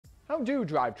How do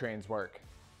drivetrains work?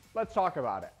 Let's talk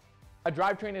about it. A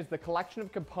drivetrain is the collection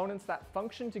of components that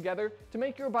function together to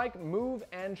make your bike move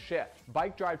and shift.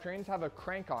 Bike drivetrains have a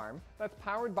crank arm that's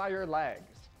powered by your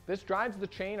legs. This drives the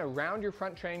chain around your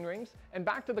front chain rings and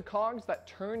back to the cogs that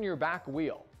turn your back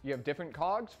wheel. You have different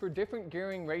cogs for different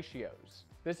gearing ratios.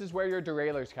 This is where your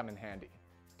derailleurs come in handy.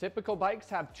 Typical bikes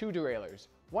have two derailleurs,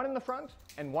 one in the front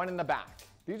and one in the back.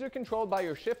 These are controlled by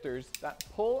your shifters that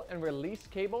pull and release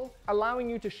cable, allowing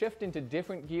you to shift into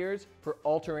different gears for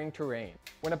altering terrain.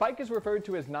 When a bike is referred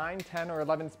to as 9, 10, or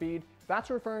 11 speed,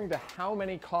 that's referring to how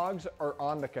many cogs are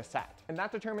on the cassette. And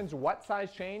that determines what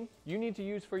size chain you need to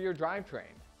use for your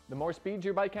drivetrain. The more speeds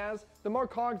your bike has, the more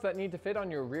cogs that need to fit on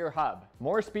your rear hub.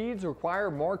 More speeds require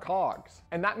more cogs.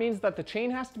 And that means that the chain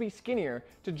has to be skinnier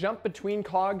to jump between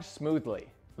cogs smoothly.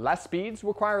 Less speeds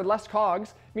require less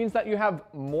cogs, means that you have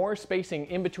more spacing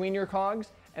in between your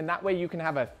cogs, and that way you can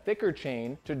have a thicker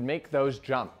chain to make those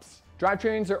jumps.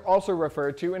 Drivetrains are also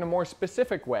referred to in a more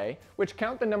specific way, which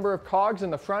count the number of cogs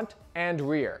in the front and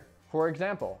rear. For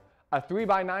example, a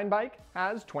 3x9 bike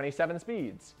has 27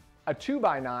 speeds. A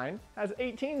 2x9 has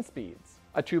 18 speeds.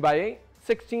 A 2x8,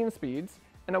 16 speeds.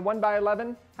 And a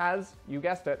 1x11 has, you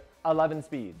guessed it, 11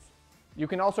 speeds. You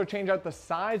can also change out the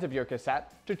size of your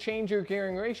cassette to change your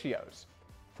gearing ratios.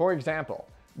 For example,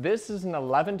 this is an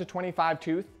 11 to 25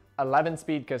 tooth, 11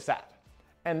 speed cassette.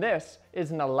 And this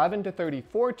is an 11 to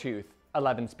 34 tooth,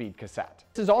 11 speed cassette.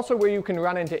 This is also where you can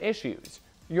run into issues.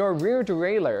 Your rear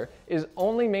derailleur is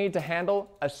only made to handle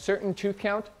a certain tooth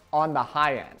count on the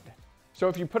high end. So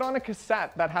if you put on a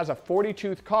cassette that has a 40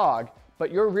 tooth cog,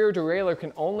 but your rear derailleur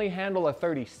can only handle a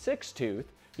 36 tooth,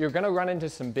 you're going to run into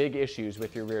some big issues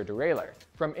with your rear derailleur.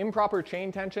 From improper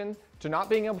chain tension, to not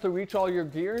being able to reach all your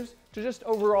gears, to just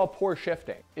overall poor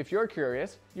shifting. If you're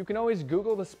curious, you can always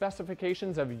Google the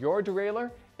specifications of your derailleur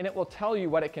and it will tell you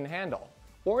what it can handle.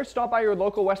 Or stop by your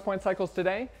local West Point Cycles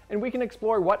today and we can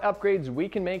explore what upgrades we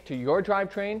can make to your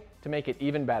drivetrain to make it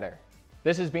even better.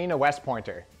 This has been a West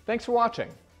Pointer. Thanks for watching.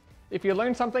 If you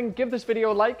learned something, give this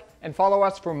video a like and follow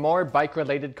us for more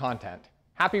bike-related content.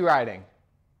 Happy riding!